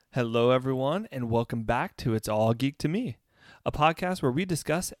Hello, everyone, and welcome back to It's All Geek to Me, a podcast where we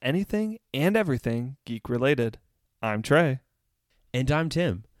discuss anything and everything geek related. I'm Trey. And I'm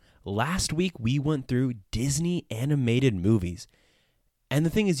Tim. Last week we went through Disney animated movies. And the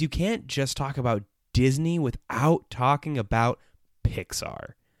thing is, you can't just talk about Disney without talking about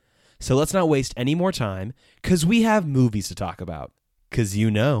Pixar. So let's not waste any more time, because we have movies to talk about. Because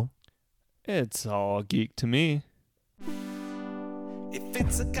you know. It's all geek to me. If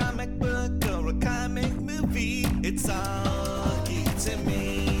it's a comic book or a comic movie, it's all geek to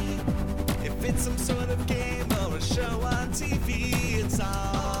me. If it's some sort of game or a show on TV, it's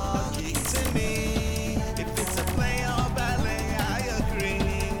all geek to me. If it's a play or ballet, I agree.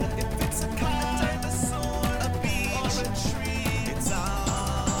 If it's a car, dinosaur, a beach, or a tree, it's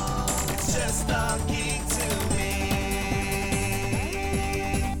just all geek to me.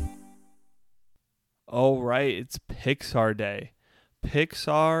 All right, it's Pixar Day.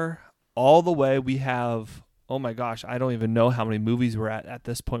 Pixar, all the way. We have, oh my gosh, I don't even know how many movies we're at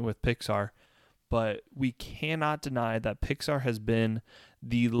this point with Pixar, but we cannot deny that Pixar has been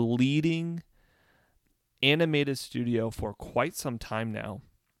the leading animated studio for quite some time now.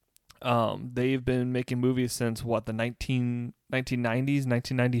 They've been making movies since, the 1990s,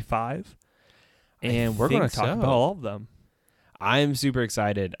 1995? And we're going to talk about all of them. I'm super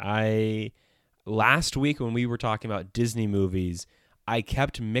excited. Last week when we were talking about Disney movies, I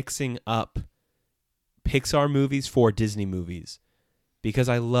kept mixing up Pixar movies for Disney movies because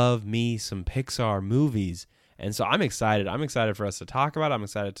I love me some Pixar movies. And so I'm excited. I'm excited for us to talk about it. I'm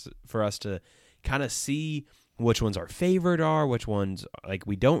excited for us to kind of see which ones our favorite are, which ones like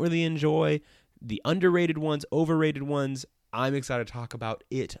we don't really enjoy, the underrated ones, overrated ones. I'm excited to talk about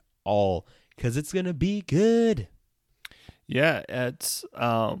it all because it's going to be good. Yeah, it's.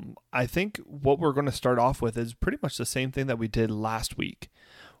 I think what we're going to start off with is pretty much the same thing that we did last week,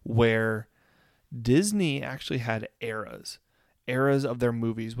 where Disney actually had eras of their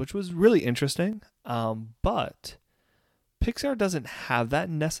movies, which was really interesting. But Pixar doesn't have that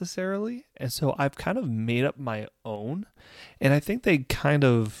necessarily, and so I've kind of made up my own, and I think they kind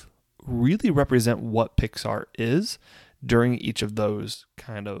of really represent what Pixar is during each of those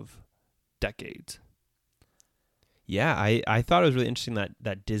kind of decades. Yeah, I thought it was really interesting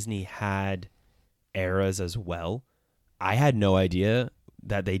that Disney had eras as well. I had no idea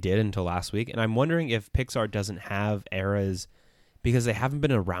that they did until last week, and I'm wondering if Pixar doesn't have eras because they haven't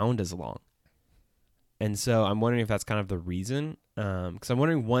been around as long. And so I'm wondering if that's kind of the reason. Because I'm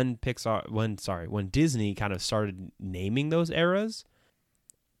wondering when Disney kind of started naming those eras.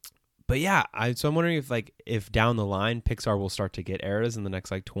 But yeah, I'm wondering if down the line Pixar will start to get eras in the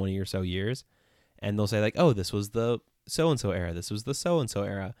next 20 or so years. And they'll say oh, this was the so-and-so era. This was the so-and-so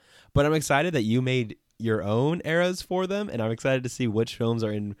era. But I'm excited that you made your own eras for them. And I'm excited to see which films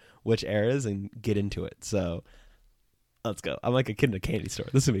are in which eras and get into it. So let's go. I'm like a kid in a candy store.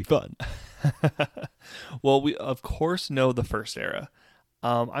 This will be fun. Well, we, of course, know the first era.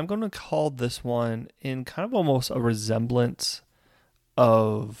 I'm going to call this one in kind of almost a resemblance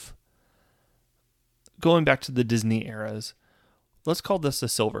of going back to the Disney eras. Let's call this the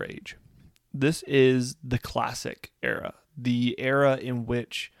Silver Age. This is the classic era, the era in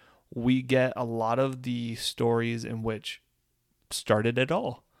which we get a lot of the stories in which started it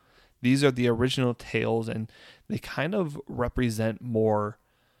all. These are the original tales, and they kind of represent more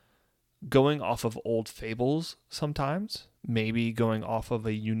going off of old fables sometimes, maybe going off of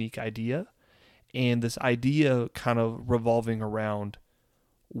a unique idea, and this idea kind of revolving around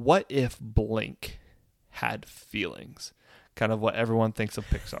what if blank had feelings, kind of what everyone thinks of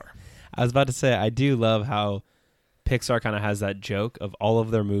Pixar. I was about to say, I do love how Pixar kind of has that joke of all of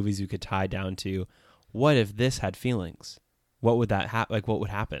their movies you could tie down to, what if this had feelings? What would that what would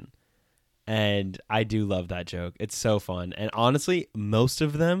happen? And I do love that joke. It's so fun. And honestly, most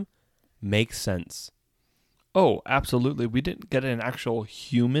of them make sense. Oh, absolutely. We didn't get an actual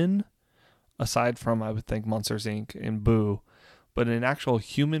human, aside from, I would think, Monsters, Inc. and Boo, but an actual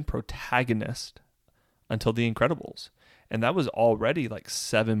human protagonist until The Incredibles. And that was already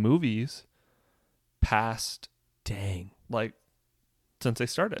 7 movies past, Dang. since they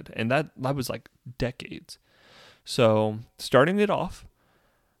started. And that was decades. So starting it off,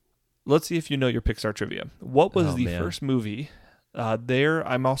 let's see if you know your Pixar trivia. What was the first movie?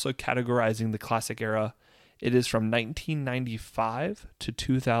 I'm also categorizing the classic era. It is from 1995 to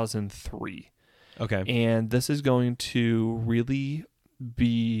 2003. Okay. And this is going to really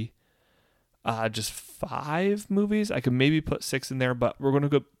be just 5 movies. I could maybe put 6 in there, but we're going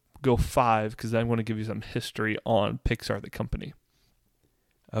to go 5 because I'm going to give you some history on Pixar, the company.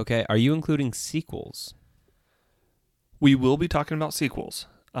 Okay. Are you including sequels? We will be talking about sequels.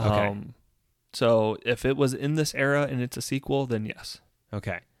 Okay. So if it was in this era and it's a sequel, then yes.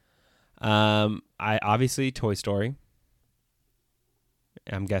 Okay. I obviously Toy Story.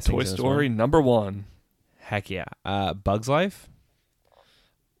 I'm guessing Toy it's in this Story one. number 1. Heck yeah. Bug's Life.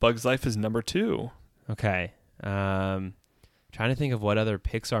 Bugs Life is number 2. Okay. Trying to think of what other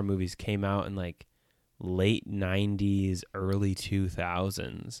Pixar movies came out in like late 90s, early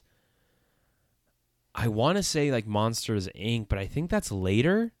 2000s. I want to say like Monsters Inc., but I think that's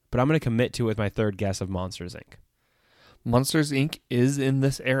later. But I'm going to commit to it with my third guess of Monsters Inc. Monsters Inc. is in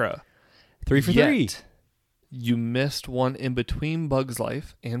this era. 3 for Yet, 3. You missed one in between Bugs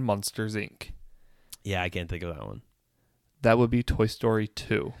Life and Monsters Inc. Yeah, I can't think of that one. That would be Toy Story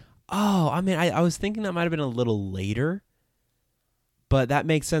 2. Oh, I mean, I was thinking that might have been a little later, but that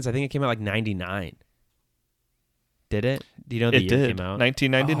makes sense. I think it came out like 99. Did it? Do you know the It year did. it came out?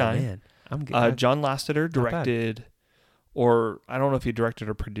 1999. Oh, man. I'm good. John Lasseter directed, or I don't know if he directed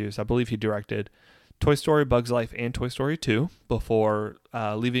or produced. I believe he directed Toy Story, Bugs Life, and Toy Story 2 before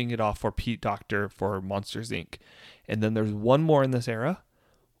leaving it off for Pete Docter for Monsters Inc. And then there's one more in this era,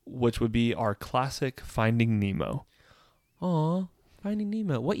 which would be our classic Finding Nemo. Aw, Finding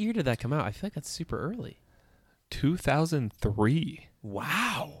Nemo. What year did that come out? I feel like that's super early. 2003.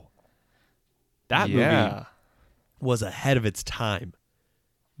 Wow. That movie was ahead of its time.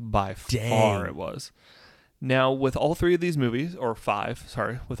 By Dang. far it was. Now, with all 3 of these movies, or 5,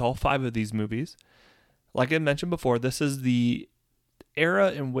 sorry, with all 5 of these movies, like I mentioned before, this is the era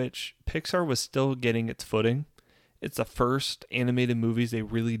in which Pixar was still getting its footing. It's the first animated movies they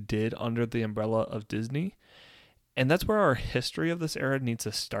really did under the umbrella of Disney. And that's where our history of this era needs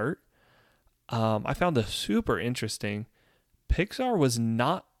to start. I found this super interesting. Pixar was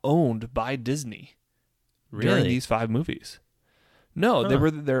not owned by Disney during these 5 movies. No, they were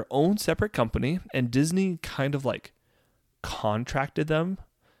their own separate company, and Disney kind of like contracted them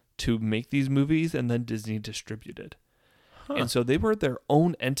to make these movies, and then Disney distributed. And so they were their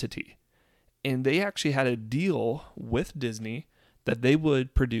own entity. And they actually had a deal with Disney that they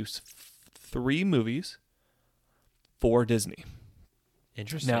would produce 3 movies for Disney.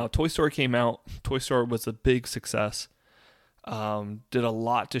 Interesting. Now, Toy Story came out. Toy Story was a big success. Did a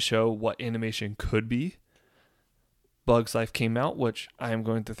lot to show what animation could be. Bugs Life came out, which I am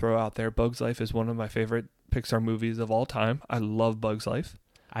going to throw out there. Bugs Life is one of my favorite Pixar movies of all time. I love Bugs Life.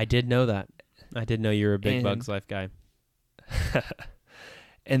 I did know that. I did know you were a big Bugs Life guy.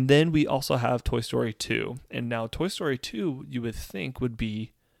 And then we also have Toy Story 2. And now Toy Story 2, you would think would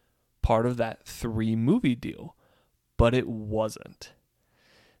be part of that 3 movie deal, but it wasn't.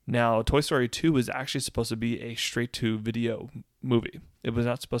 Now, Toy Story 2 was actually supposed to be a straight-to-video movie. It was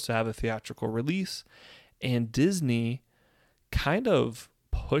not supposed to have a theatrical release. And Disney kind of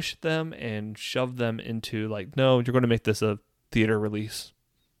pushed them and shoved them into like, no, you're going to make this a theater release.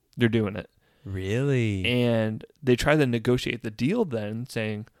 You're doing it. Really? And they tried to negotiate the deal then,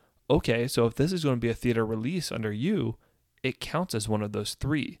 saying, okay, so if this is going to be a theater release under you, it counts as one of those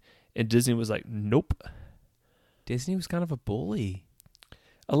 3. And Disney was like, nope. Disney was kind of a bully.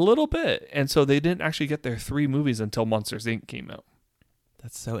 A little bit. And so they didn't actually get their 3 movies until Monsters, Inc. came out.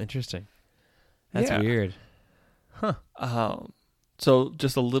 That's so interesting. That's Yeah. weird. So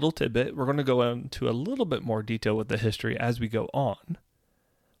just a little tidbit. We're going to go into a little bit more detail with the history as we go on.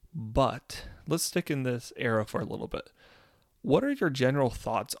 But let's stick in this era for a little bit. What are your general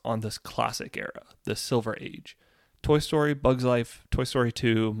thoughts on this classic era, the Silver Age? Toy Story, Bugs Life, Toy Story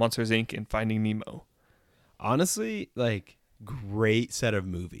 2, Monsters, Inc., and Finding Nemo. Honestly, like, great set of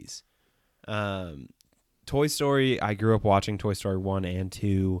movies. Toy Story, I grew up watching Toy Story 1 and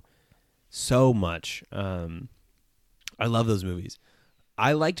 2 so much. I love those movies.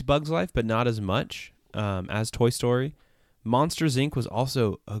 I liked Bugs Life, but not as much as Toy Story. Monsters, Inc. was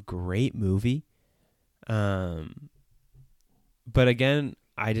also a great movie. But again,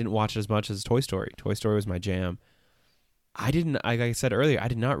 I didn't watch it as much as Toy Story. Toy Story was my jam. Like I said earlier, I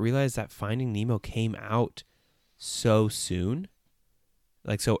did not realize that Finding Nemo came out so soon,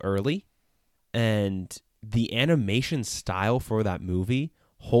 like so early. And the animation style for that movie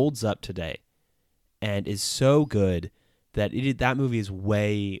holds up today and is so good that that movie is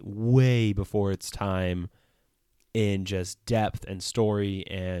way, way before its time in just depth and story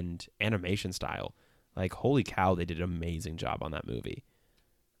and animation style. Like, holy cow, they did an amazing job on that movie.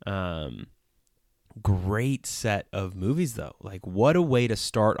 Great set of movies, though. Like, what a way to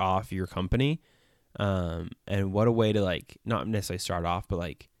start off your company. And what a way to, like, not necessarily start off, but,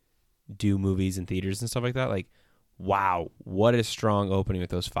 like, do movies in theaters and stuff like that. Like, wow, what a strong opening with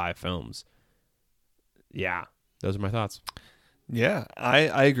those 5 films. Yeah, those are my thoughts. Yeah,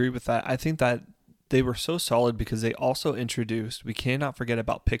 I agree with that. I think that they were so solid because they also introduced, we cannot forget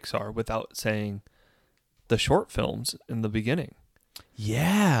about Pixar without saying the short films in the beginning.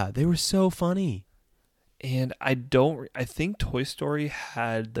 Yeah, they were so funny. And I think Toy Story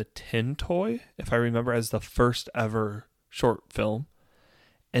had the Tin Toy, if I remember, as the first ever short film.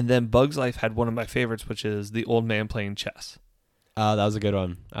 And then Bug's Life had one of my favorites, which is the old man playing chess. That was a good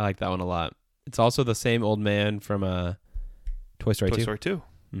one. I like that one a lot. It's also the same old man from Toy Story 2. Toy Story 2.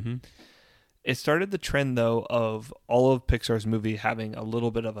 Mm-hmm. It started the trend, though, of all of Pixar's movie having a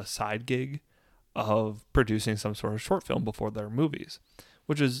little bit of a side gig of producing some sort of short film before their movies,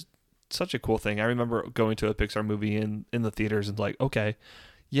 which is such a cool thing. I remember going to a Pixar movie in the theaters and like, okay,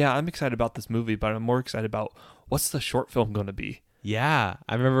 yeah, I'm excited about this movie, but I'm more excited about what's the short film going to be. Yeah,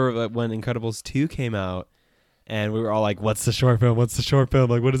 I remember when Incredibles 2 came out, and we were all like, what's the short film? What's the short film?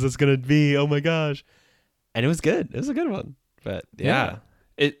 Like, what is this going to be? Oh, my gosh. And it was good. It was a good one. But, yeah.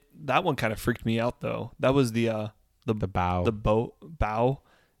 That one kind of freaked me out, though. That was the bow. The bow,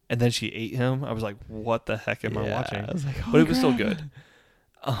 and then she ate him. I was like, what the heck am I watching? I was like, but it was still good.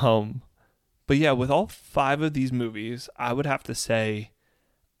 But yeah, with all 5 of these movies, I would have to say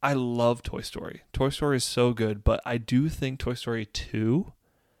I love Toy Story. Toy Story is so good, but I do think Toy Story 2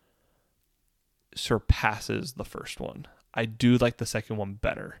 surpasses the first one. I do like the second one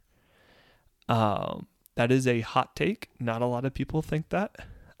better. That is a hot take. Not a lot of people think that.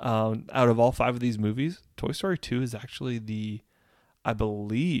 Out of all 5 of these movies, Toy Story 2 is actually I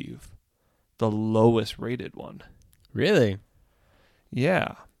believe, the lowest rated one. Really?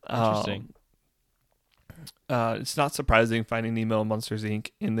 Yeah. Interesting. It's not surprising Finding Nemo and Monsters,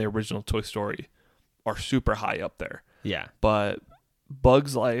 Inc. in the original Toy Story are super high up there. Yeah. But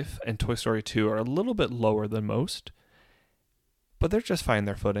Bug's Life and Toy Story 2 are a little bit lower than most. But they're just finding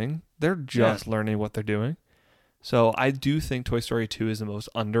their footing. They're just learning what they're doing. So I do think Toy Story 2 is the most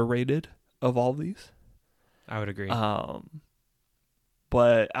underrated of all these. I would agree.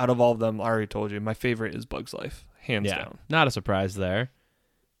 But out of all of them, I already told you, my favorite is Bug's Life, hands down. Not a surprise there.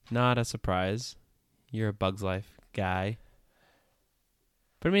 Not a surprise. You're a Bug's Life guy.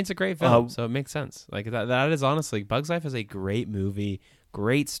 But I mean, it's a great film, so it makes sense. Like that is honestly, Bug's Life is a great movie,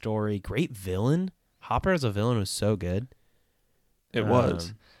 great story, great villain. Hopper as a villain was so good. It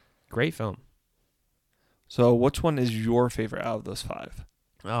was. Great film. So which one is your favorite out of those 5?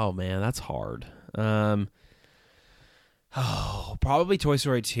 Oh man, that's hard. Probably Toy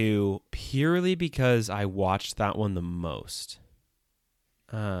Story 2, purely because I watched that one the most.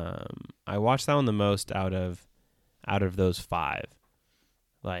 I watched that one the most out of those 5.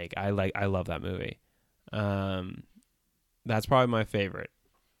 I love that movie. That's probably my favorite.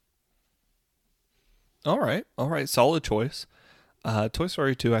 All right. Solid choice. Toy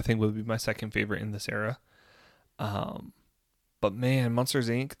Story 2, I think, would be my second favorite in this era. But man, Monsters,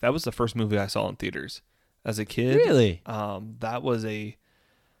 Inc., that was the first movie I saw in theaters as a kid. Really? That was an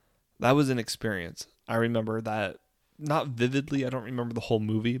experience. I remember that, not vividly. I don't remember the whole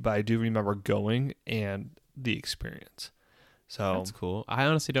movie, but I do remember going and the experience. So that's cool. I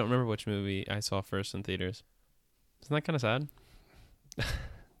honestly don't remember which movie I saw first in theaters. Isn't that kind of sad?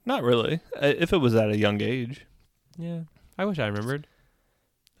 Not really. If it was at a young age. Yeah. I wish I remembered.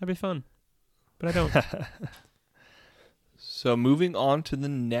 That'd be fun. But I don't. So moving on to the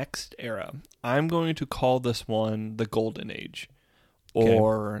next era, I'm going to call this one the Golden Age. Okay.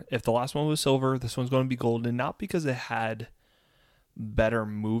 Or if the last one was silver, this one's going to be golden, not because it had better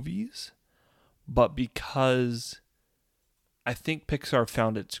movies, but because I think Pixar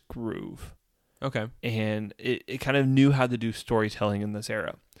found its groove. Okay. And it kind of knew how to do storytelling in this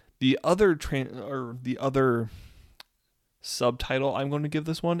era. The other subtitle I'm going to give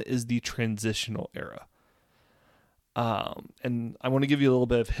this one is the transitional era. And I want to give you a little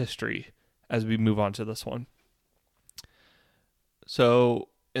bit of history as we move on to this one. So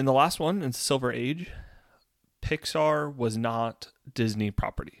in the last one, in Silver Age, Pixar was not Disney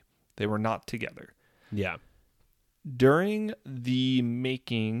property. They were not together. Yeah. During the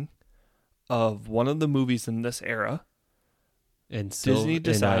making of one of the movies in this era, Disney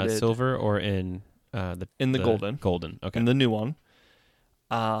decided in silver or in the golden. Golden. Okay. In the new one,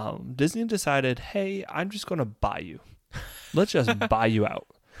 Disney decided, hey, I'm just going to buy you. Let's just buy you out.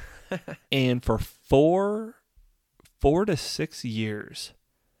 And for 4 to 6 years,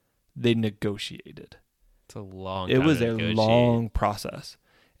 they negotiated. It's a long It time was to a negotiate. long process.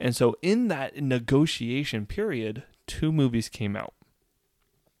 And so in that negotiation period, 2 movies came out.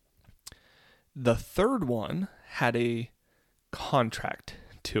 The third one had a contract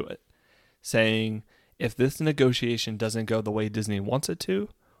to it saying, if this negotiation doesn't go the way Disney wants it to,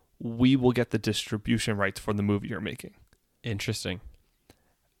 we will get the distribution rights for the movie you're making. Interesting.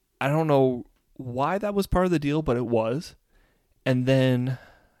 I don't know why that was part of the deal, but it was. And then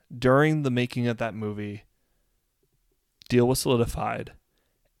during the making of that movie, deal was solidified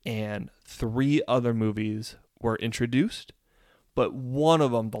and 3 other movies were introduced, but one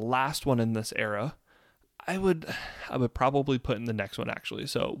of them, the last one in this era, I would probably put in the next one actually.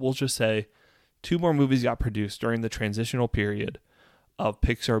 So we'll just say 2 more movies got produced during the transitional period of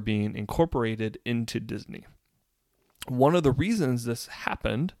Pixar being incorporated into Disney. One of the reasons this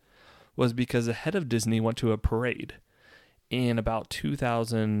happened was because the head of Disney went to a parade in about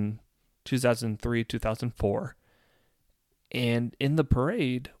 2003, 2004. And in the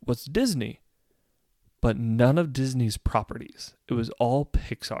parade was Disney, but none of Disney's properties. It was all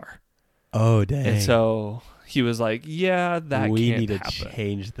Pixar. Oh, dang. And so he was like, yeah, that we can't need to happen.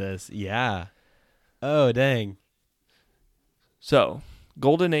 change this. Yeah. Oh, dang. So,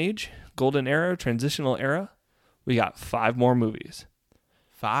 Golden Age, Golden Era, Transitional Era, we got 5 more movies.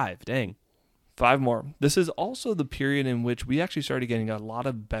 5. Dang. 5 more. This is also the period in which we actually started getting a lot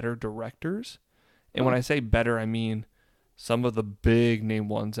of better directors. And when I say better, I mean some of the big name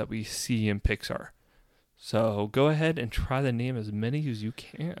ones that we see in Pixar. So go ahead and try to name as many as you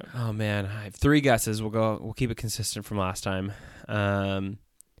can. Oh, man. I have 3 guesses. We'll keep it consistent from last time.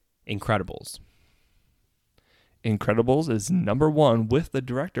 Incredibles. Incredibles is number 1 with the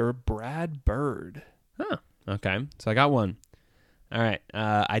director Brad Bird. Huh. Okay. So I got 1. All right.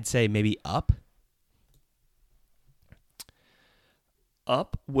 I'd say maybe Up.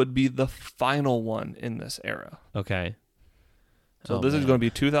 Up would be the final one in this era. Okay. So Oh, this is man. going to be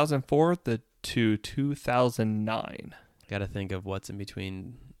 2004 to 2009. Got to think of what's in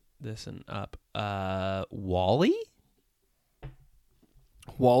between this and Up. Wall-E?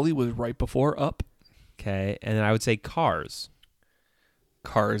 Wall-E was right before Up. Okay. And then I would say Cars.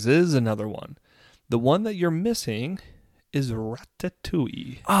 Cars is another one. The one that you're missing is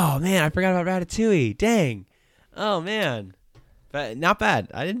Ratatouille. Oh, man. I forgot about Ratatouille. Dang. Oh, man. But not bad.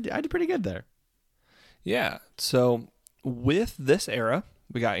 I did pretty good there. Yeah. So with this era,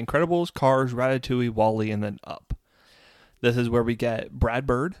 we got Incredibles, Cars, Ratatouille, Wall-E, and then Up. This is where we get Brad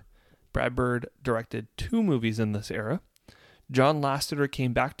Bird. Brad Bird directed 2 movies in this era. John Lasseter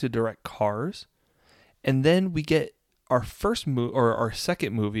came back to direct Cars. And then we get our our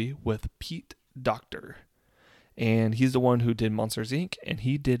second movie with Pete Docter. And he's the one who did Monsters, Inc. and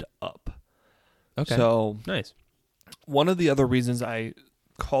he did Up. Okay. So Nice. one of the other reasons I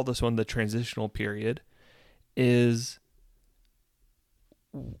call this one the transitional period is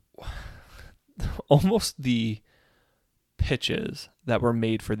almost the pitches that were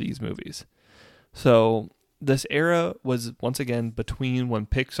made for these movies. So this era was once again between when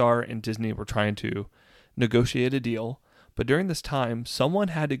Pixar and Disney were trying to negotiate a deal. But during this time, someone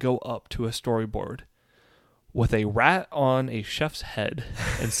had to go up to a storyboard with a rat on a chef's head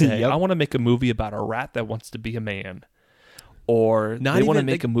and say, Yep. I want to make a movie about a rat that wants to be a man. Or Not they want to even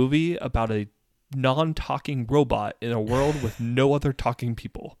make a movie about a non-talking robot in a world with no other talking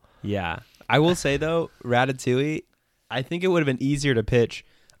people. Yeah. I will say, though, Ratatouille, I think it would have been easier to pitch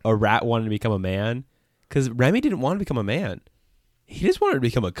a rat wanting to become a man because Remy didn't want to become a man. He just wanted to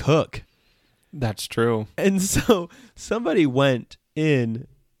become a cook. That's true. And so somebody went in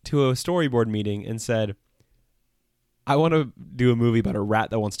to a storyboard meeting and said, I want to do a movie about a rat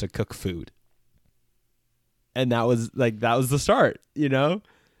that wants to cook food. And that was the start, you know?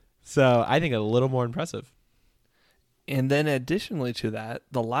 So I think a little more impressive. And then additionally to that,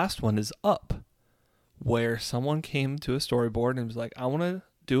 the last one is Up, where someone came to a storyboard and was like, I want to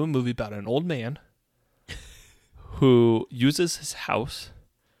do a movie about an old man who uses his house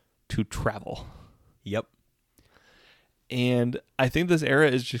to travel. Yep. And I think this era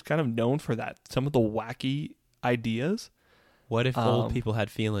is just kind of known for that. Some of the wacky ideas. What if old people had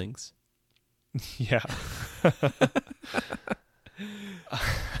feelings? Yeah.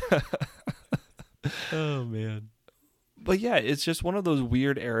 Oh, man. But yeah, it's just one of those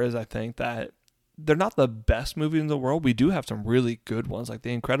weird eras, I think, that they're not the best movies in the world. We do have some really good ones, like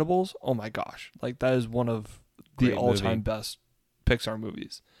The Incredibles. Oh my gosh. Like that is one of the Great all-time movie. best Pixar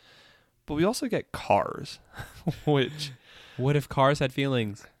movies. But we also get Cars, which, What if Cars had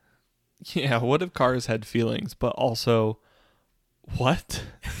feelings? yeah, what if Cars had feelings? But also, what?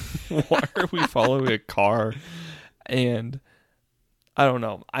 Why are we following a car? And I don't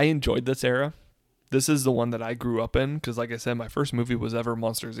know. I enjoyed this era. This is the one that I grew up in because, like I said, my first movie was ever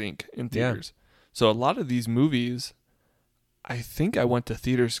Monsters, Inc. in Yeah. theaters. So a lot of these movies, I think I went to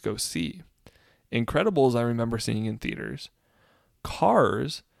theaters to go see. Incredibles, I remember seeing in theaters.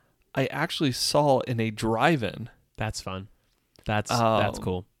 Cars, I actually saw in a drive-in. That's fun. That's Um,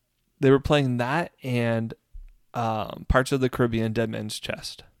 cool. They were playing that and Parts of the Caribbean, Dead Man's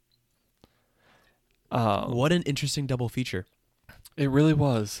Chest. What an interesting double feature. It really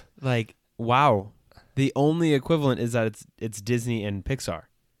was. Like, wow. The only equivalent is that it's Disney and Pixar.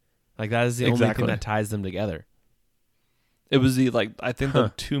 Like, that is the only Exactly. thing that ties them together. It was I think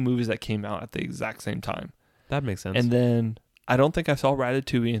the two movies that came out at the exact same time. That makes sense. And then I don't think I saw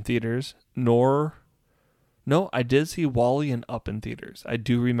Ratatouille in theaters, no, I did see Wall-E and Up in theaters. I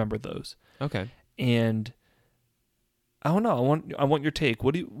do remember those. okay. And I don't know. I want your take.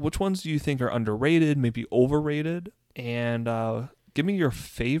 Which ones do you think are underrated, maybe overrated? And give me your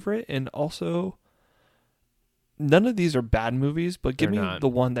favorite. And also, none of these are bad movies, but give They're me not. the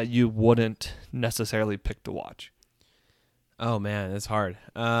one that you wouldn't necessarily pick to watch. Oh, man, that's hard.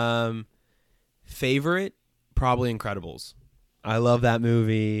 Favorite? Probably Incredibles. I love that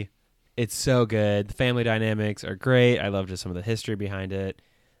movie. It's so good. The family dynamics are great. I love just some of the history behind it.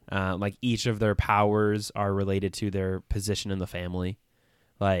 Like each of their powers are related to their position in the family.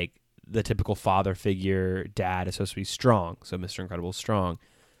 Like the typical father figure, dad is supposed to be strong, so Mr. Incredible is strong.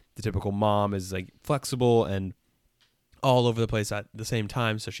 The typical mom is like flexible and all over the place at the same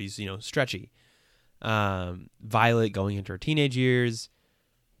time, so she's stretchy. Violet, going into her teenage years,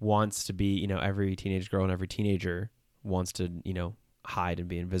 wants to be every teenage girl and every teenager wants to hide and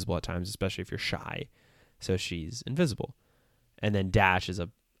be invisible at times, especially if you're shy. So she's invisible. And then Dash is a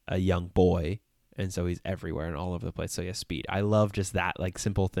young boy, and so he's everywhere and all over the place. So yeah, speed. I love just that, like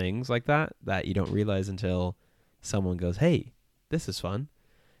simple things like that you don't realize until someone goes, hey, this is fun.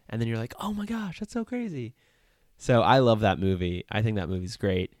 And then you're like, oh my gosh, that's so crazy. So I love that movie. I think that movie's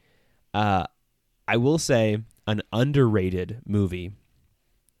great. I will say an underrated movie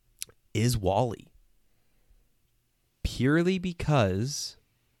is Wall-E. Purely because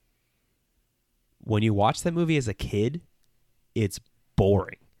when you watch that movie as a kid, it's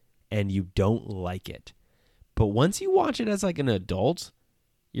boring and you don't like it. But once you watch it as like an adult,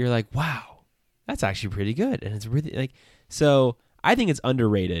 you're like, wow, that's actually pretty good. And it's really like, so I think it's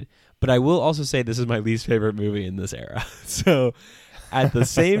underrated, but I will also say this is my least favorite movie in this era. So at the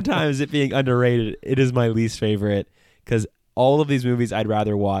same time as it being underrated, it is my least favorite because all of these movies I'd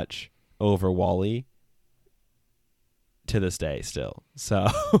rather watch over Wall-E to this day still. So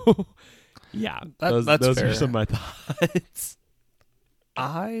yeah, That's those fair. are some of my thoughts.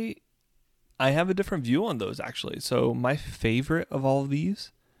 I have a different view on those, actually. So my favorite of all of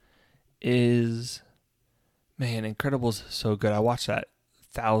these is, man, Incredibles is so good. I watched that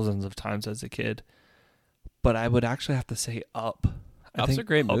thousands of times as a kid. But I would actually have to say Up. I Up's think a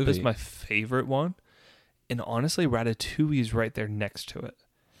great Up is movie. my favorite one. And honestly, Ratatouille is right there next to it.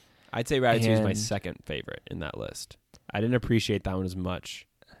 I'd say Ratatouille is my And- second favorite in that list. I didn't appreciate that one as much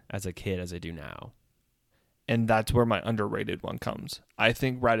as a kid as I do now. And that's where my underrated one comes. I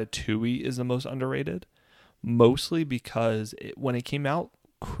think Ratatouille is the most underrated, mostly because when it came out,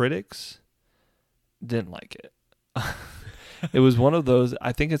 critics didn't like it. It was one of those,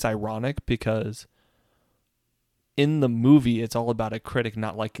 I think it's ironic because in the movie, it's all about a critic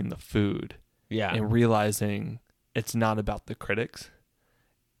not liking the food Yeah. and realizing it's not about the critics.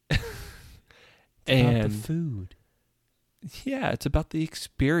 About the And food. yeah, it's about the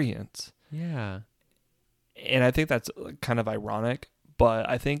experience. Yeah. And I think that's kind of ironic, but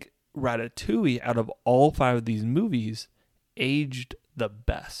I think Ratatouille, out of all 5 of these movies, aged the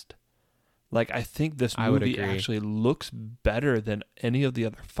best. Like, I think this I would movie agree. actually looks better than any of the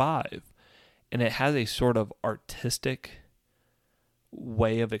other 5. And it has a sort of artistic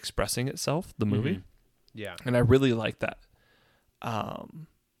way of expressing itself, the movie. Mhm. Yeah. And I really like that.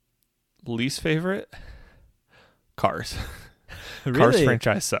 Least favorite? Cars. Cars Really?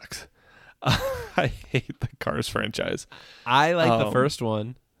 franchise sucks. I hate the Cars franchise. I like the Um, first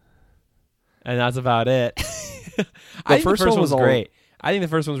one, and that's about it. I think first the first one one was was all- great. I think the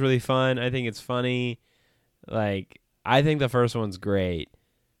first one's really fun. I think it's funny. Like, I think the first one's great.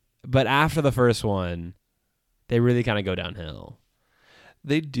 But after the first one, they really kind of go downhill.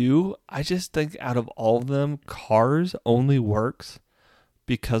 They do. I just think out of all of them, Cars only works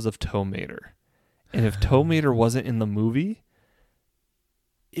because of Tow Mater. And if Tow Mater wasn't in the movie,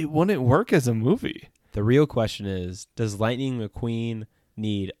 it wouldn't work as a movie. The real question is, does Lightning McQueen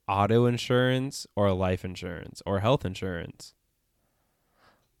need auto insurance or life insurance or health insurance?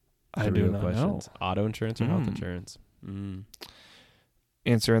 I The do real not questions. know. Auto insurance or health Mm. insurance? Mm.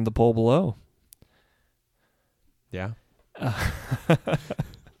 Answer in the poll below. Yeah.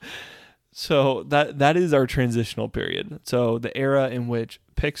 So that is our transitional period. So the era in which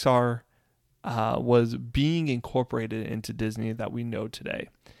Pixar was being incorporated into Disney that we know today.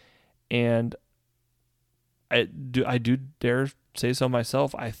 And I do dare say so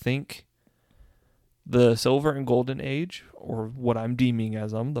myself. I think the Silver and Golden Age, or what I'm deeming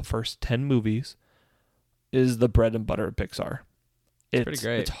as the first 10 movies, is the bread and butter of Pixar. It's pretty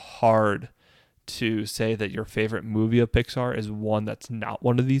great. It's hard to say that your favorite movie of Pixar is one that's not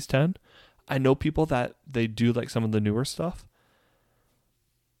one of these 10. I know people that they do like some of the newer stuff,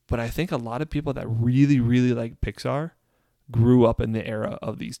 but I think a lot of people that really, really like Pixar grew up in the era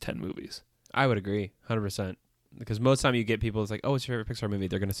of these 10 movies. I would agree, 100%. Because most time you get people, it's like, oh, what's your favorite Pixar movie?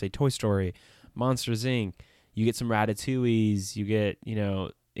 They're going to say Toy Story, Monsters, Inc. You get some Ratatouilles, you get,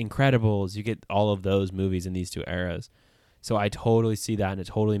 Incredibles, you get all of those movies in these two eras. So I totally see that, and it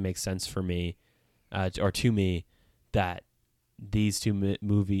totally makes sense for me, or to me, that these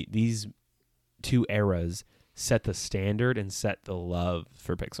these two eras set the standard and set the love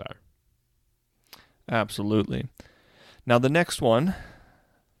for Pixar. Absolutely. Now the next one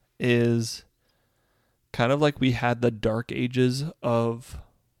is kind of like we had the dark ages of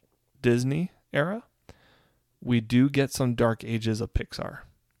Disney era. We do get some dark ages of Pixar.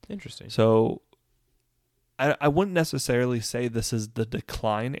 Interesting. So I wouldn't necessarily say this is the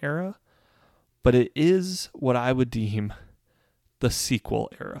decline era, but it is what I would deem the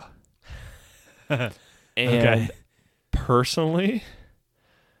sequel era. And personally,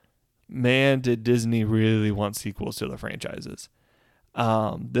 man, did Disney really want sequels to the franchises.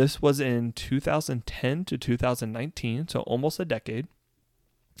 This was in 2010 to 2019, so almost a decade.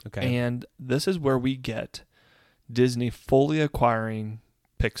 Okay. And this is where we get Disney fully acquiring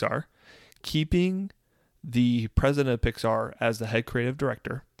Pixar, keeping the president of Pixar as the head creative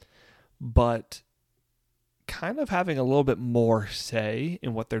director, but kind of having a little bit more say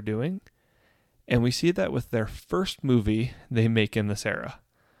in what they're doing. And we see that with their first movie they make in this era.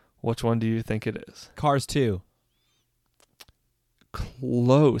 Which one do you think it is? Cars 2.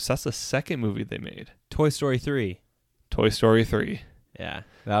 Close. That's the second movie they made. Toy Story 3. Toy Story 3. Yeah,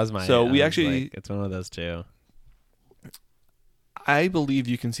 that was my... So we actually... it's one of those two. I believe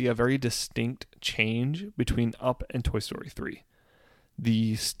you can see a very distinct change between Up and Toy Story 3.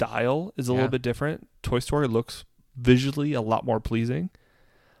 The style is a little bit different. Toy Story looks visually a lot more pleasing,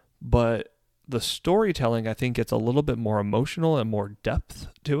 but the storytelling, I think, gets a little bit more emotional and more depth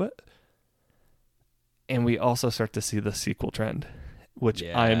to it. And we also start to see the sequel trend, which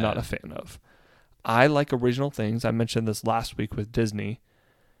I am not a fan of. I like original things. I mentioned this last week with Disney.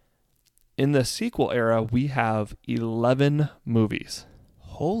 In the sequel era, we have 11 movies.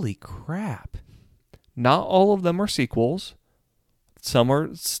 Holy crap. Not all of them are sequels.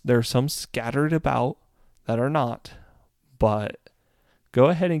 There's some scattered about that are not. But go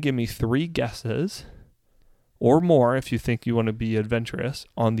ahead and give me 3 guesses or more if you think you want to be adventurous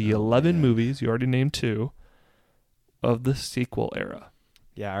on the 11 movies, you already named 2, of the sequel era.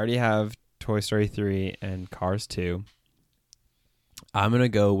 Yeah, I already have Toy Story 3 and Cars 2. I'm going to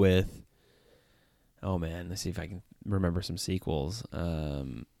go with... Oh, man, let's see if I can remember some sequels.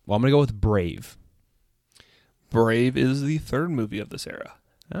 I'm going to go with Brave. Brave is the third movie of this era.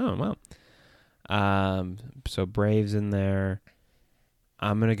 Oh, wow. So Brave's in there.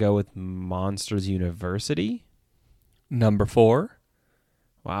 I'm going to go with Monsters University. Number 4.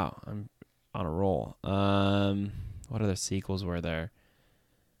 Wow, I'm on a roll. What other sequels were there?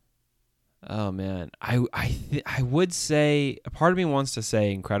 Oh man, I would say a part of me wants to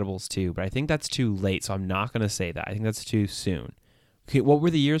say Incredibles 2, but I think that's too late, so I'm not going to say that. I think that's too soon. Okay, what were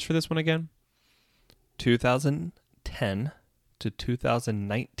the years for this one again? 2010 to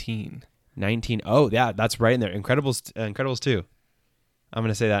 2019. 19. Oh yeah, that's right in there. Incredibles 2. I'm going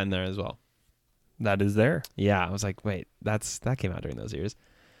to say that in there as well. That is there. Yeah, I was like, wait, that came out during those years.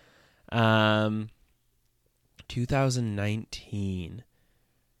 2019.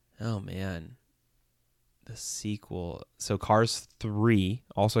 Oh, man. The sequel. So Cars 3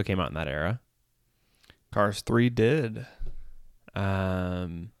 also came out in that era. Cars 3 did.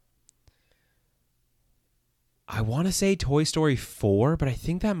 I want to say Toy Story 4, but I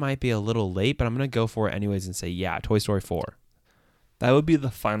think that might be a little late, but I'm going to go for it anyways and say, yeah, Toy Story 4. That would be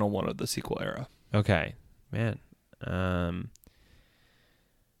the final one of the sequel era. Okay. Man.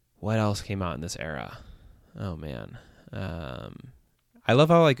 What else came out in this era? Oh, man. I love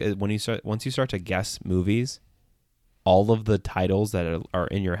how once you start to guess movies, all of the titles that are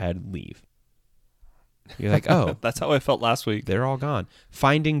in your head leave. You're like, oh, that's how I felt last week. They're all gone.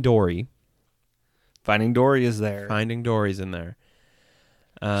 Finding Dory. Finding Dory is there. Finding Dory's in there.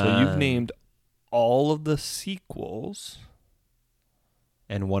 So you've named all of the sequels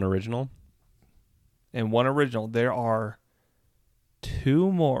and one original. There are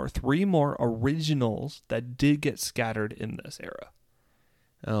 3 more originals that did get scattered in this era.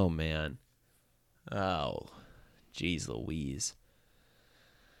 Oh, man. Oh, geez Louise.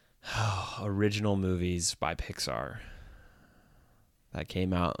 Oh, original movies by Pixar that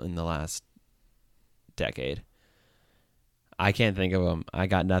came out in the last decade. I can't think of them. I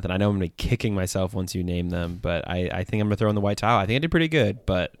got nothing. I know I'm going to be kicking myself once you name them, but I think I'm going to throw in the white towel. I think I did pretty good,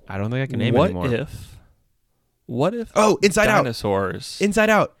 but I don't think I can name it anymore. What if Oh, Inside Out. Dinosaurs. Inside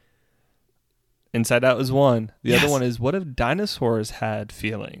Out. Inside Out is one. The Yes. other one is, what if dinosaurs had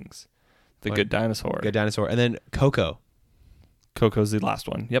feelings? The What? Good Dinosaur. Good Dinosaur. And then Coco. Coco's the last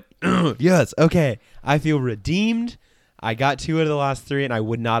one. Yep. Yes. Okay. I feel redeemed. I got 2 out of the last 3, and I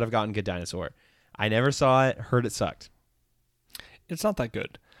would not have gotten Good Dinosaur. I never saw it. Heard it sucked. It's not that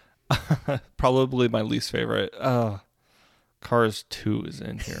good. Probably my least favorite. Cars 2 is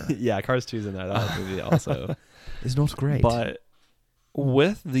in here. Yeah, Cars 2's in there. That movie also is not great. But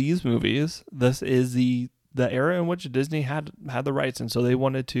with these movies, this is the era in which Disney had the rights, and so they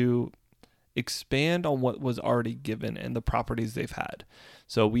wanted to expand on what was already given and the properties they've had.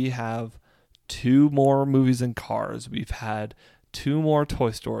 So we have 2 more movies in Cars. We've had 2 more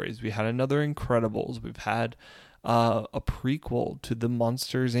Toy Stories. We had another Incredibles. We've had a prequel to the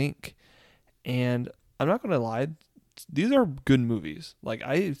Monsters Inc. And I'm not going to lie, these are good movies. Like,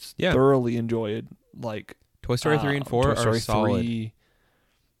 I thoroughly enjoyed, like, Toy Story 3 and 4 Toy are Story solid. 3.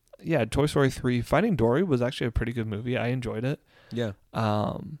 Yeah, Toy Story 3. Finding Dory was actually a pretty good movie. I enjoyed it. Yeah.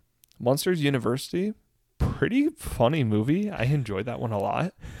 Monsters University, pretty funny movie. I enjoyed that one a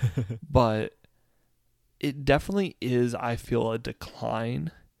lot. But it definitely is, I feel, a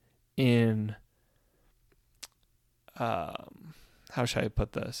decline in how should I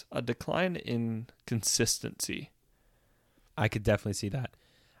put this? A decline in consistency. I could definitely see that.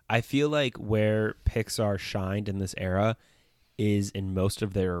 I feel like where Pixar shined in this era is in most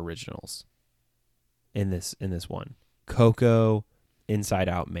of their originals. In this one, Coco, Inside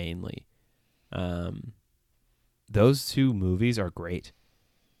Out mainly. Those 2 movies are great,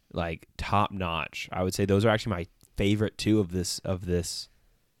 like top notch. I would say those are actually my favorite 2 of this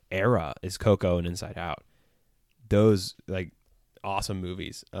era is Coco and Inside Out. Those like awesome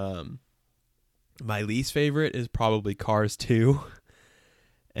movies. My least favorite is probably Cars 2.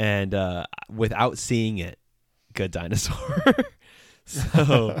 And without seeing it, Good Dinosaur.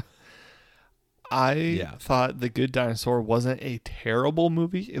 So I thought The Good Dinosaur wasn't a terrible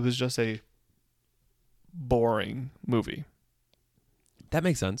movie. It was just a boring movie. that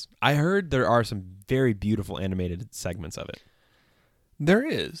makes sense. I heard there are some very beautiful animated segments of it. There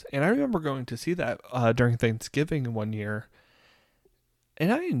is. And I remember going to see that during Thanksgiving one year.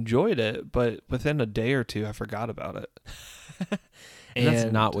 And I enjoyed it, but within a day or 2, I forgot about it. And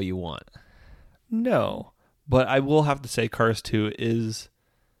that's not what you want. No. But I will have to say Cars 2 is...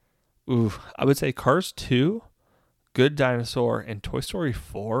 I would say Cars 2, Good Dinosaur, and Toy Story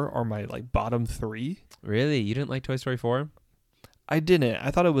 4 are my bottom 3. Really? You didn't like Toy Story 4? I didn't.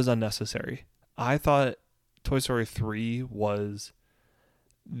 I thought it was unnecessary. I thought Toy Story 3 was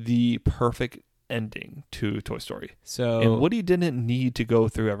the perfect ending to Toy Story. And Woody didn't need to go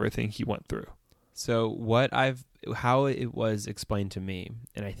through everything he went through. So how it was explained to me,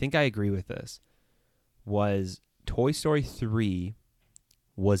 and I think I agree with this, was Toy Story 3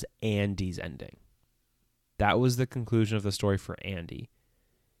 was Andy's ending. That was the conclusion of the story for Andy.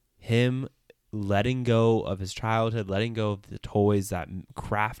 Him letting go of his childhood, letting go of the toys that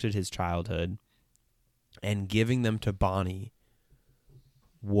crafted his childhood, and giving them to Bonnie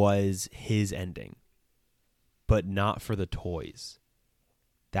was his ending. But not for the toys.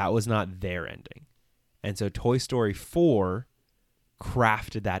 That was not their ending. And so Toy Story 4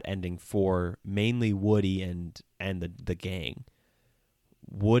 crafted that ending for mainly Woody and the gang.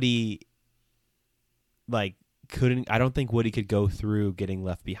 Woody I don't think Woody could go through getting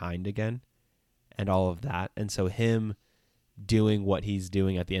left behind again and all of that. And so him doing what he's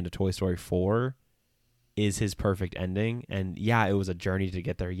doing at the end of Toy Story 4 is his perfect ending. And yeah, it was a journey to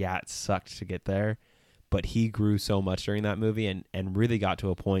get there. Yeah, it sucked to get there. But he grew so much during that movie and really got to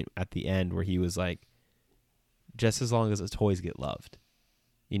a point at the end where he was like, just as long as the toys get loved,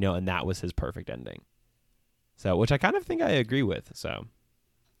 and that was his perfect ending. So, which I kind of think I agree with. So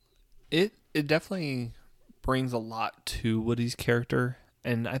It definitely brings a lot to Woody's character,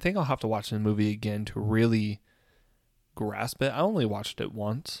 and I think I'll have to watch the movie again to really grasp it. I only watched it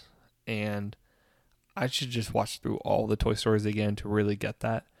once, and I should just watch through all the Toy Stories again to really get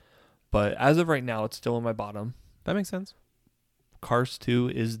that. But as of right now, it's still in my bottom. that makes sense. Cars 2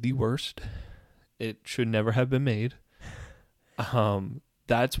 is the worst. It should never have been made.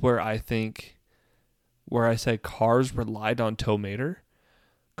 That's where I said Cars relied on Tow Mater.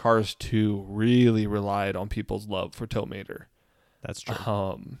 Cars 2 really relied on people's love for Tow Mater. That's true.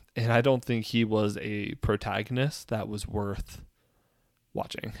 And I don't think he was a protagonist that was worth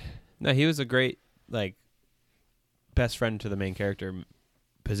watching. No, he was a great best friend to the main character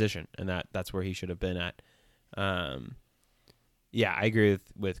position, and that's where he should have been at. Yeah, I agree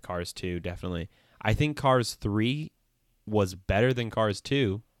with Cars 2, definitely. I think Cars 3 was better than Cars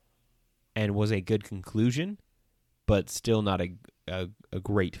 2 and was a good conclusion, but still not a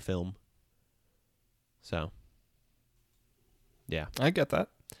great film. So, yeah. I get that.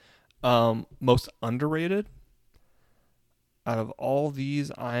 Most underrated? Out of all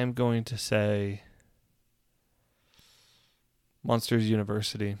these, I'm going to say Monsters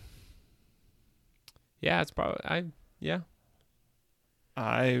University. Yeah, it's probably...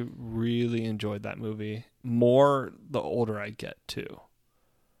 I really enjoyed that movie. More the older I get, too.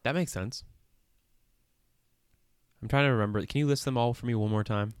 That makes sense. I'm trying to remember. Can you list them all for me one more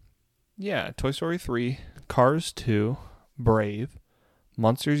time? Yeah, Toy Story 3, Cars 2, Brave,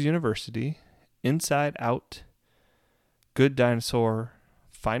 Monsters University, Inside Out, Good Dinosaur,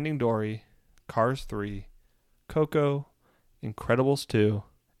 Finding Dory, Cars 3, Coco, Incredibles 2,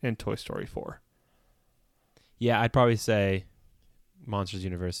 and Toy Story 4. Yeah, I'd probably say Monsters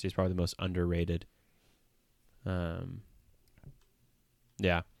University is probably the most underrated. Yeah,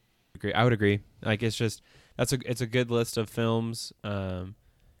 I would agree. Like, it's just it's a good list of films.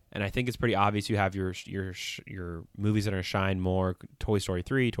 And I think it's pretty obvious you have your movies that are shine more. Toy Story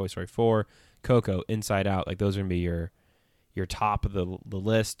 3, Toy Story 4, Coco, Inside Out. Like, those are gonna be your top of the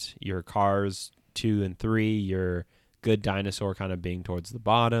list. Your Cars 2 and 3, your Good Dinosaur kind of being towards the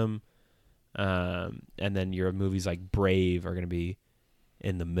bottom. And then your movies like Brave are gonna be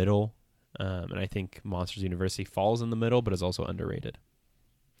in the middle. And I think Monsters University falls in the middle, but is also underrated.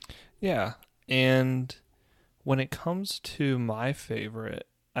 Yeah, and when it comes to my favorite,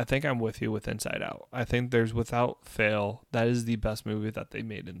 I think I'm with you with Inside Out. I think there's without fail, that is the best movie that they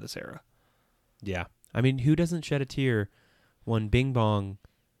made in this era. Yeah. I mean, who doesn't shed a tear when Bing Bong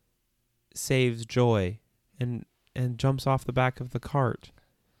saves Joy and jumps off the back of the cart?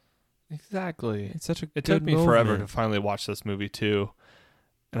 Exactly. It's such a It good took me forever to moment. finally watch this movie too,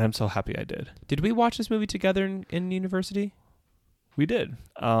 and I'm so happy I did. Did we watch this movie together in university? We did.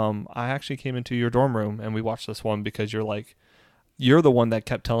 I actually came into your dorm room and we watched this one because you're the one that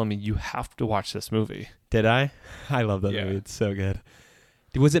kept telling me you have to watch this movie. Did I? I love that Yeah. movie. It's so good.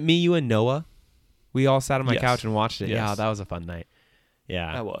 Was it me, you, and Noah? We all sat on my Yes. couch and watched it. Yes. Yeah, that was a fun night.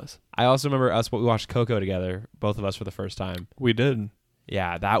 Yeah. That was. I also remember we watched Coco together, both of us for the first time. We did.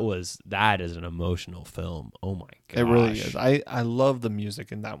 Yeah, that is an emotional film. Oh my gosh. It really is. I love the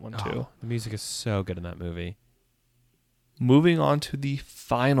music in that one too. Oh, the music is so good in that movie. Moving on to the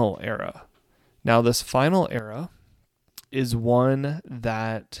final era. Now, this final era is one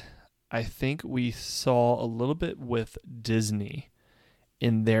that I think we saw a little bit with Disney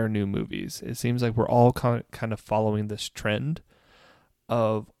in their new movies. It seems like we're all kind of following this trend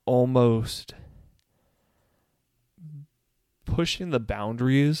of almost pushing the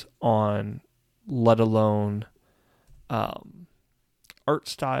boundaries on, let alone art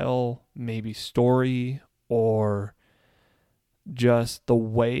style, maybe story, or just the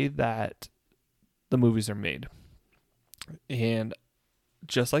way that the movies are made. And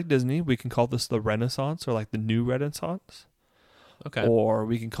just like Disney, we can call this the Renaissance, or like the new Renaissance. Okay. Or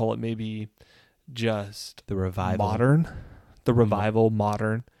we can call it maybe just The revival. modern. The revival,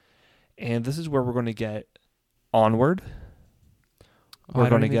 modern. And this is where we're going to get Onward. We're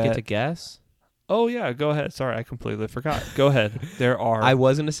going to get to guess. Oh, yeah, go ahead. Sorry, I completely forgot. Go ahead. There are I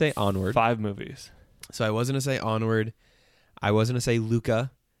was going to say Onward. 5 movies. So I was going to say Onward. I was going to say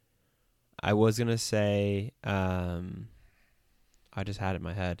Luca. I was going to say, I just had it in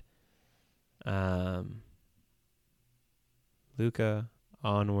my head. Luca,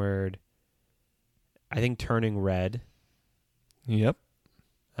 Onward. I think Turning Red. Yep.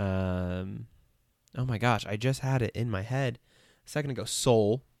 Oh my gosh, I just had it in my head a second ago.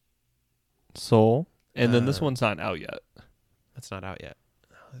 Soul. Soul. And then this Uh, one's not out yet. That's not out yet.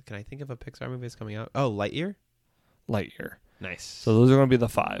 Can I think of a Pixar movie that's coming out? Oh, Lightyear? Lightyear. Nice. So those are going to be the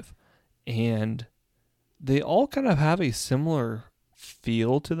 5. And they all kind of have a similar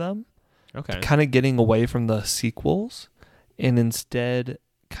feel to them. Okay. Kind of getting away from the sequels and instead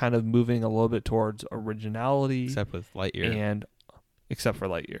kind of moving a little bit towards originality. Except with Lightyear. And except for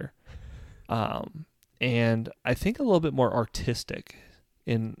Lightyear. And I think a little bit more artistic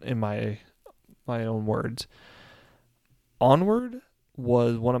in my own words. Onward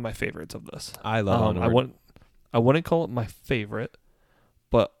was one of my favorites of this. I love Onward. I wouldn't call it my favorite,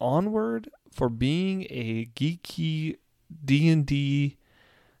 but Onward, for being a geeky D&D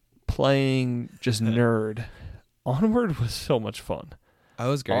playing just nerd, Onward was so much fun. That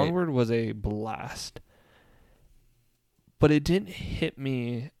was great. Onward was a blast. But it didn't hit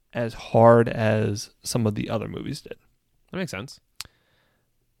me as hard as some of the other movies did. That makes sense.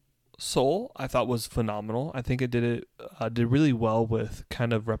 Soul, I thought was phenomenal. I think it did really well with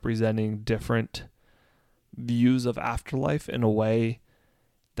kind of representing different views of afterlife in a way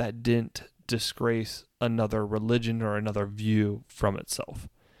that didn't disgrace another religion or another view from itself.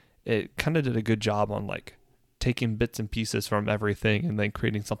 It kind of did a good job on like taking bits and pieces from everything and then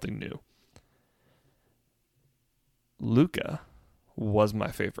creating something new. Luca was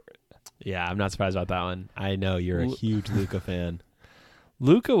my favorite. Yeah, I'm not surprised about that one. I know you're a huge Luca fan.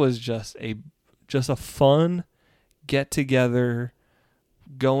 Luca was just a fun get together,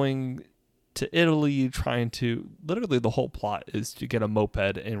 going to Italy, trying to literally the whole plot is to get a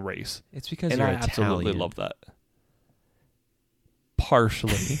moped and race. It's because And you're I Italian. absolutely love that.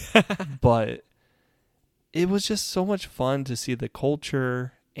 Partially, but it was just so much fun to see the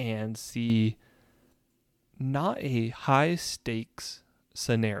culture and see not a high stakes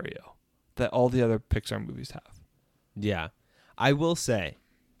scenario that all the other Pixar movies have. Yeah. I will say,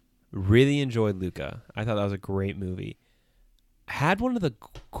 really enjoyed Luca. I thought that was a great movie. Had one of the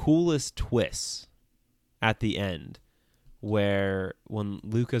coolest twists at the end, where when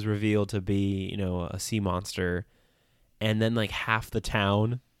Luca's revealed to be, you know, a sea monster, and then like half the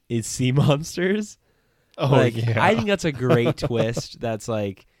town is sea monsters. I think that's a great twist. That's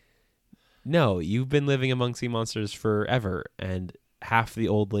like, no, you've been living among sea monsters forever, and half the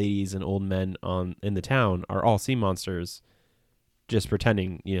old ladies and old men in the town are all sea monsters, just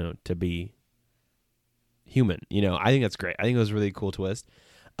pretending, you know, to be human. You know, I think that's great. I think it was a really cool twist.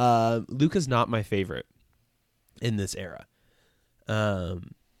 Luca's not my favorite in this era.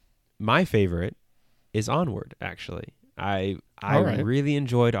 My favorite is Onward, actually. I really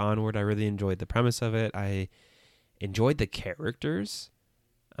enjoyed Onward. I really enjoyed the premise of it. I enjoyed the characters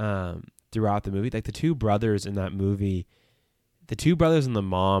throughout the movie. Like the two brothers in that movie, the two brothers and the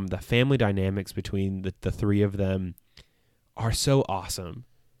mom, the family dynamics between the three of them are so awesome.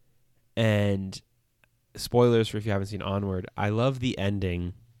 And spoilers for if you haven't seen Onward, I love the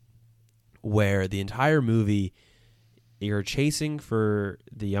ending where the entire movie you're chasing for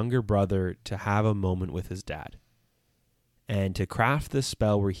the younger brother to have a moment with his dad. And to craft this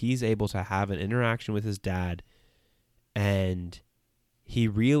spell where he's able to have an interaction with his dad, and he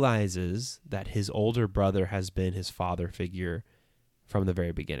realizes that his older brother has been his father figure from the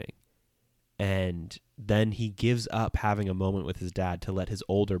very beginning. And then he gives up having a moment with his dad to let his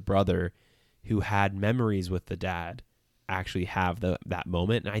older brother, who had memories with the dad, actually have that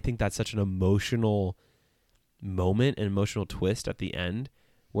moment. And I think that's such an emotional moment, an emotional twist at the end,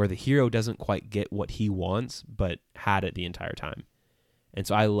 where the hero doesn't quite get what he wants, but had it the entire time. And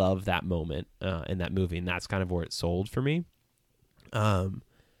so I love that moment in that movie, and that's kind of where it sold for me. And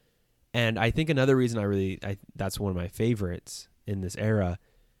I think another reason that's one of my favorites in this era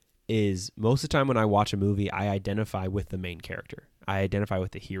is most of the time when I watch a movie, I identify with the main character. I identify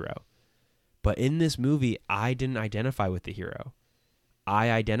with the hero. But in this movie, I didn't identify with the hero.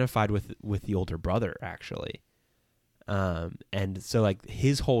 I identified with the older brother, actually. And so like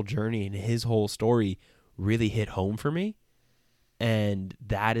his whole journey and his whole story really hit home for me. And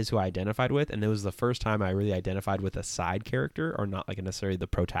that is who I identified with. And it was the first time I really identified with a side character, or not like necessarily the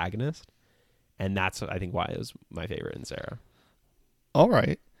protagonist. And that's, I think, why it was my favorite in Sarah. All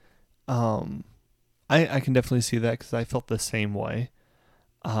right. I can definitely see that because I felt the same way.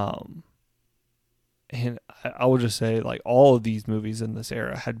 And I will just say, like, all of these movies in this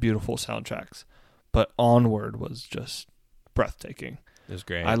era had beautiful soundtracks, but Onward was just breathtaking. It was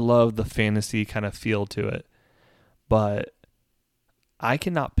great. I love the fantasy kind of feel to it, but I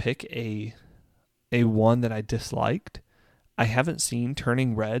cannot pick a one that I disliked. I haven't seen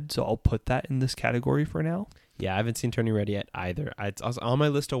Turning Red, so I'll put that in this category for now. Yeah, I haven't seen Turning Red yet either. It's on my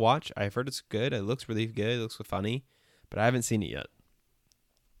list to watch. I've heard it's good. It looks really good. It looks funny, but I haven't seen it yet.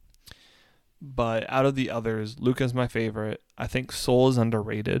 But out of the others, Luca's my favorite. I think Soul is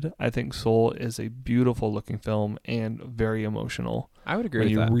underrated. I think Soul is a beautiful looking film and very emotional. I would agree when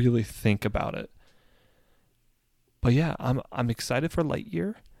with you that. really think about it. But yeah, I'm excited for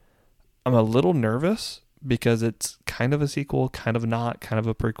Lightyear. I'm a little nervous because it's kind of a sequel, kind of not, kind of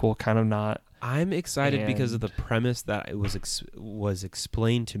a prequel, kind of not. I'm excited because of the premise that it was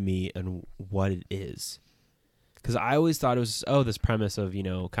explained to me and what it is. Because I always thought it was, this premise of,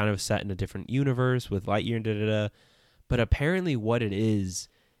 kind of set in a different universe with Lightyear and da-da-da. But apparently what it is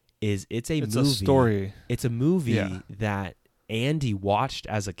it's a movie. A story. It's a movie that Andy watched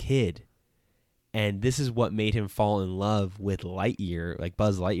as a kid. And this is what made him fall in love with Lightyear, like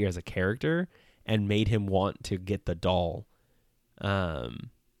Buzz Lightyear as a character, and made him want to get the doll,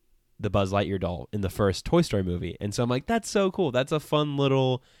 the Buzz Lightyear doll in the first Toy Story movie. And so I'm like, that's so cool. That's a fun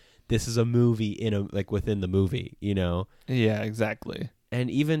little... This is a movie within the movie, Yeah, exactly. And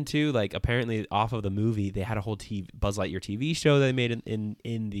even too, like, apparently off of the movie, they had a whole Buzz Lightyear TV show they made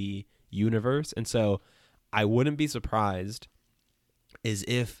in the universe. And so I wouldn't be surprised is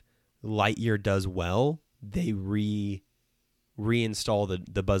if Lightyear does well, they reinstall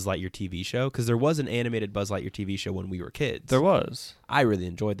the Buzz Lightyear TV show, because there was an animated Buzz Lightyear TV show when we were kids. There was. I really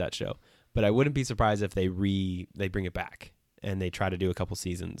enjoyed that show, but I wouldn't be surprised if they bring it back and they try to do a couple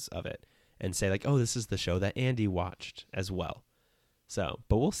seasons of it and say like, oh, this is the show that Andy watched as well. So,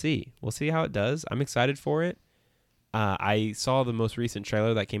 but we'll see. We'll see how it does. I'm excited for it. I saw the most recent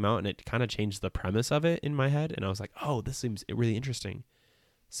trailer that came out, and it kind of changed the premise of it in my head, and I was like, oh, this seems really interesting.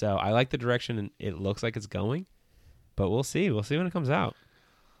 So I like the direction and it looks like it's going, but we'll see. We'll see when it comes out.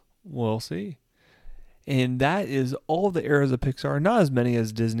 We'll see. And that is all the eras of Pixar. Not as many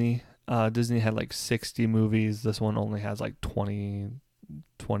as Disney. Disney had like 60 movies. This one only has like 20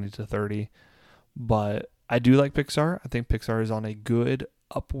 to 30. But I do like Pixar. I think Pixar is on a good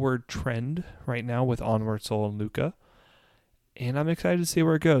upward trend right now with Onward, Soul, and Luca. And I'm excited to see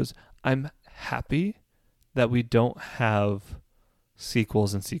where it goes. I'm happy that we don't have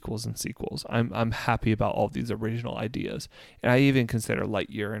sequels and sequels and sequels. I'm happy about all these original ideas. And I even consider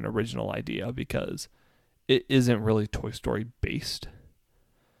Lightyear an original idea because it isn't really Toy Story based.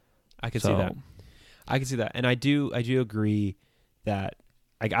 I can see that. I can see that. And I do agree that,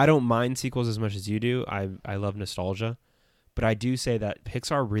 like, I don't mind sequels as much as you do. I love nostalgia. But I do say that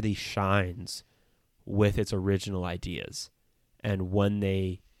Pixar really shines with its original ideas. And when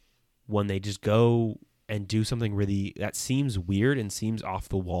they just go and do something really that seems weird and seems off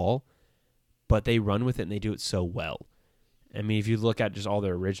the wall, but they run with it and they do it so well. I mean, if you look at just all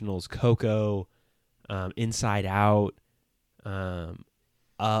their originals, Coco, Inside Out,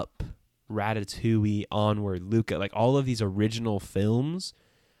 Up, Ratatouille, Onward, Luca, like all of these original films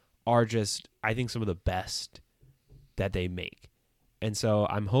are just, I think, some of the best that they make. And so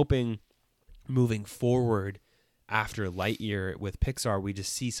I'm hoping moving forward after Lightyear with Pixar, we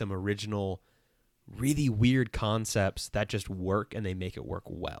just see some original, really weird concepts that just work and they make it work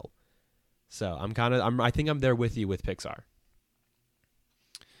well. So I think I'm there with you with Pixar.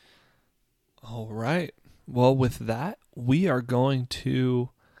 All right. Well, with that, we are going to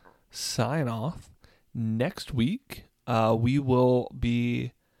sign off. Next week, we will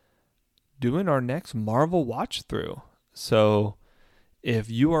be doing our next Marvel watch through. So if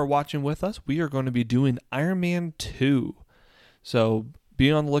you are watching with us, we are going to be doing Iron Man 2. So be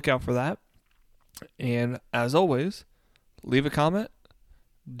on the lookout for that. And as always, leave a comment,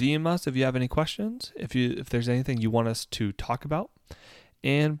 DM us if you have any questions, if there's anything you want us to talk about.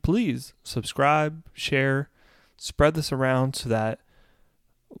 And please subscribe, share, spread this around so that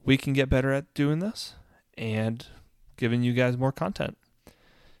we can get better at doing this and giving you guys more content.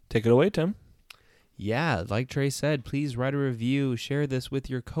 Take it away, Tim. Yeah, like Trey said, please write a review, share this with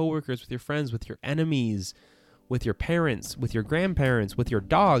your coworkers, with your friends, with your enemies, with your parents, with your grandparents, with your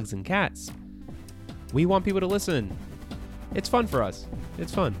dogs and cats. We want people to listen. It's fun for us.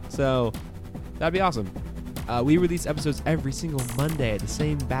 It's fun. So that'd be awesome. We release episodes every single Monday at the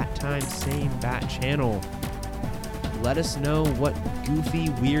same bat time, same bat channel. Let us know what goofy,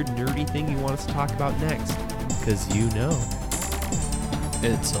 weird, nerdy thing you want us to talk about next, because you know.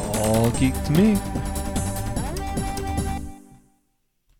 It's all geek to me.